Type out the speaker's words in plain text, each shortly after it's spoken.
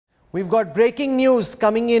We've got breaking news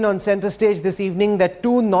coming in on center stage this evening that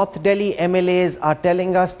two North Delhi MLAs are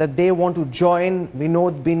telling us that they want to join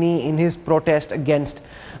Vinod Bini in his protest against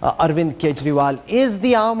Arvind Kejriwal. Is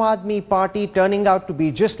the Aam Aadmi Party turning out to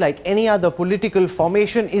be just like any other political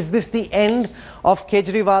formation? Is this the end of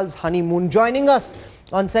Kejriwal's honeymoon? Joining us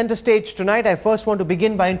on center stage tonight, I first want to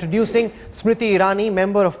begin by introducing Smriti Irani,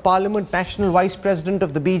 Member of Parliament, National Vice President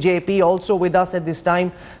of the BJP. Also with us at this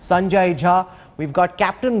time, Sanjay Jha. We've got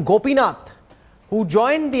Captain Gopinath, who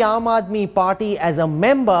joined the Aam Aadmi Party as a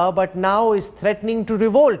member but now is threatening to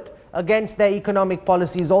revolt against their economic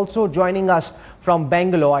policies, also joining us from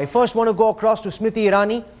Bangalore. I first want to go across to Smriti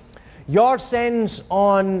Irani. Your sense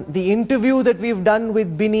on the interview that we've done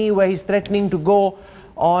with Bini, where he's threatening to go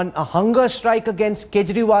on a hunger strike against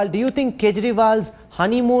Kejriwal. Do you think Kejriwal's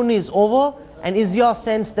honeymoon is over? And is your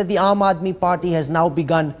sense that the Aam Aadmi Party has now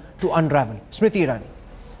begun to unravel? Smriti Irani.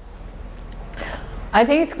 I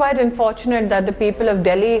think it's quite unfortunate that the people of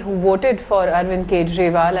Delhi who voted for Arvind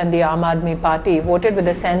Kejriwal and the Aam Aadmi Party voted with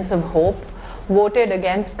a sense of hope, voted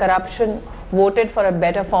against corruption, voted for a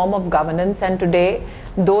better form of governance, and today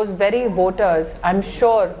those very voters, I'm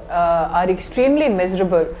sure, are extremely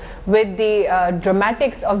miserable with the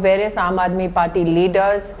dramatics of various Aam Aadmi Party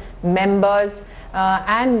leaders, members,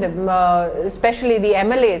 and especially the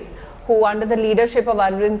MLAs who, under the leadership of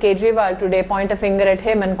Arvind Kejriwal, today point a finger at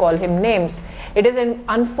him and call him names. It is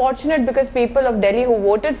unfortunate because people of Delhi who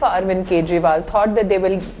voted for Arvind Kejriwal thought that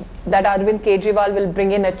that Arvind Kejriwal will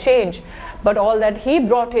bring in a change, but all that he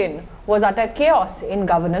brought in was utter chaos in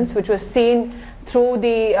governance, which was seen through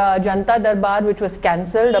the Janta Darbar, which was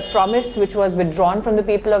cancelled, a promise which was withdrawn from the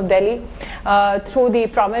people of Delhi, through the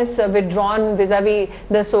promise withdrawn vis-a-vis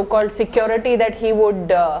the so-called security that he would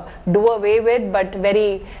do away with, but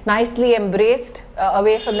very nicely embraced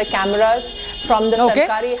away from the cameras, from the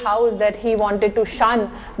Sarkari house that he wanted to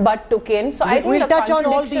shun but took in. So I think we'll touch on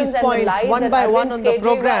all these points one by one on the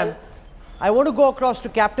program. I want to go across to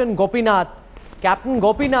Captain Gopinath. Captain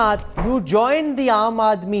Gopinath, you joined the Aam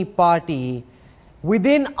Aadmi Party.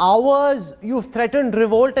 Within hours, you've threatened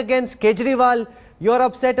revolt against Kejriwal. You're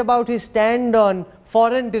upset about his stand on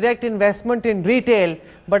foreign direct investment in retail.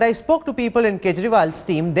 But I spoke to people in Kejriwal's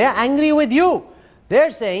team. They're angry with you.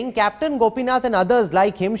 They're saying Captain Gopinath and others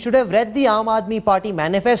like him should have read the Aam Aadmi Party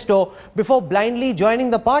manifesto before blindly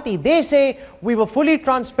joining the party. They say we were fully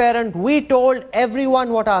transparent. We told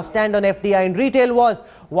everyone what our stand on FDI in retail was.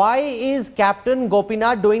 Why is Captain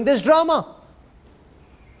Gopinath doing this drama?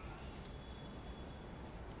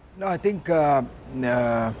 No, I think,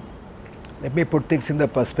 let me put things in the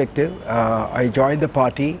perspective. I joined the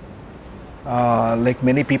party like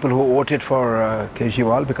many people who voted for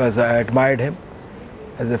Kejriwal because I admired him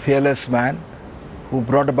as a fearless man who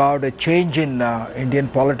brought about a change in Indian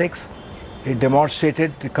politics. He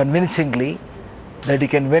demonstrated convincingly that he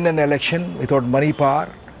can win an election without money power,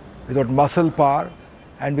 without muscle power,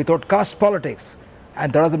 and without caste politics.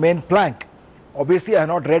 And that was the main plank. Obviously, I have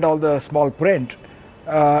not read all the small print.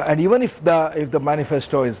 And even if the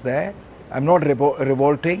manifesto is there, I'm not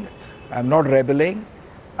revolting, I'm not rebelling.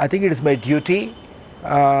 I think it is my duty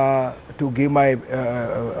to give my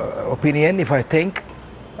opinion if I think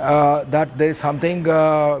that there is something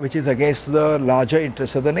which is against the larger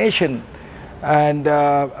interests of the nation. And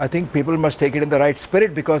I think people must take it in the right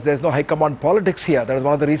spirit because there's no high command politics here. That is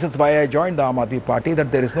one of the reasons why I joined the Aam Aadmi Party,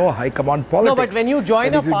 that there is no high command politics. No, but when you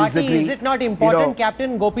join a party, is it not important,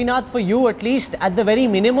 Captain Gopinath, for you at least at the very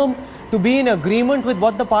minimum to be in agreement with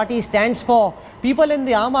what the party stands for? People in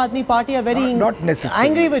the Aam Aadmi Party are very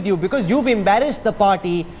angry with you because you've embarrassed the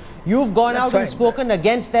party. You've gone out and spoken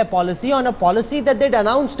against their policy on a policy that they'd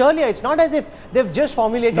announced earlier. It's not as if they've just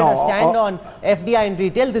formulated a stand on FDI in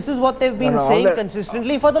retail. This is what they've been saying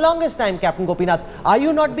consistently for the longest time, Captain Gopinath. Are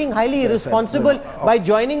you not being highly irresponsible by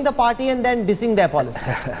joining the party and then dissing their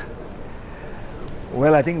policies?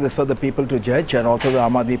 Well, I think this for the people to judge and also the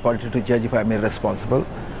Aam Aadmi Party to judge if I'm irresponsible.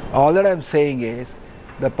 All that I'm saying is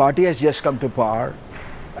the party has just come to power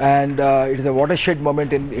and it is a watershed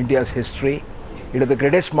moment in India's history. It is the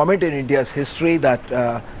greatest moment in India's history that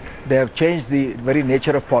they have changed the very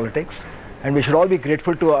nature of politics, and we should all be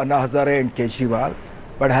grateful to Anna Hazare and Kejriwal.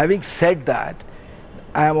 But having said that,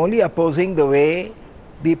 I am only opposing the way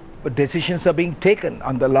the decisions are being taken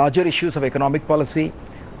on the larger issues of economic policy,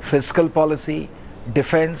 fiscal policy,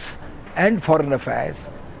 defense and foreign affairs.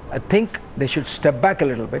 I think they should step back a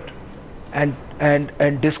little bit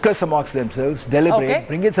and discuss amongst themselves, deliberate,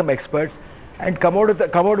 bring in some experts and come out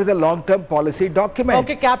with a long-term policy document.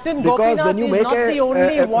 Okay, Captain Gopinath is not the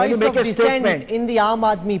only voice of dissent in the Aam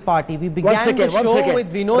Aadmi Party. We began the show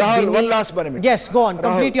with Vinod Bini. One last minute. Yes, go on.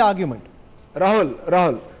 Complete your argument.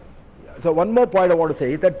 Rahul, So one more point I want to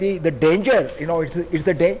say is that the danger, you know,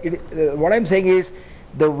 what I'm saying is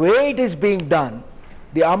the way it is being done,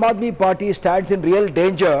 the Aam Aadmi Party stands in real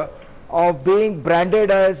danger of being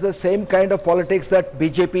branded as the same kind of politics that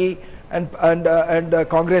BJP and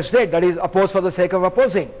Congress did, that is oppose for the sake of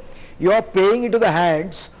opposing. You are paying into the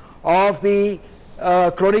hands of the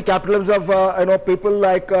crony capitalism of people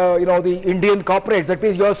like the Indian corporates. That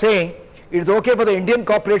means you are saying it's okay for the Indian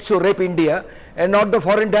corporates to rape India and not the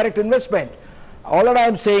foreign direct investment. All that I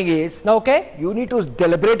am saying is, okay, you need to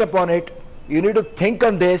deliberate upon it. You need to think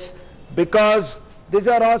on this, because these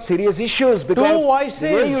are all serious issues. Because two voices,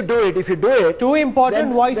 the way you do it, if you do it, two important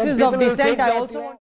then voices people of will dissent. think I that also want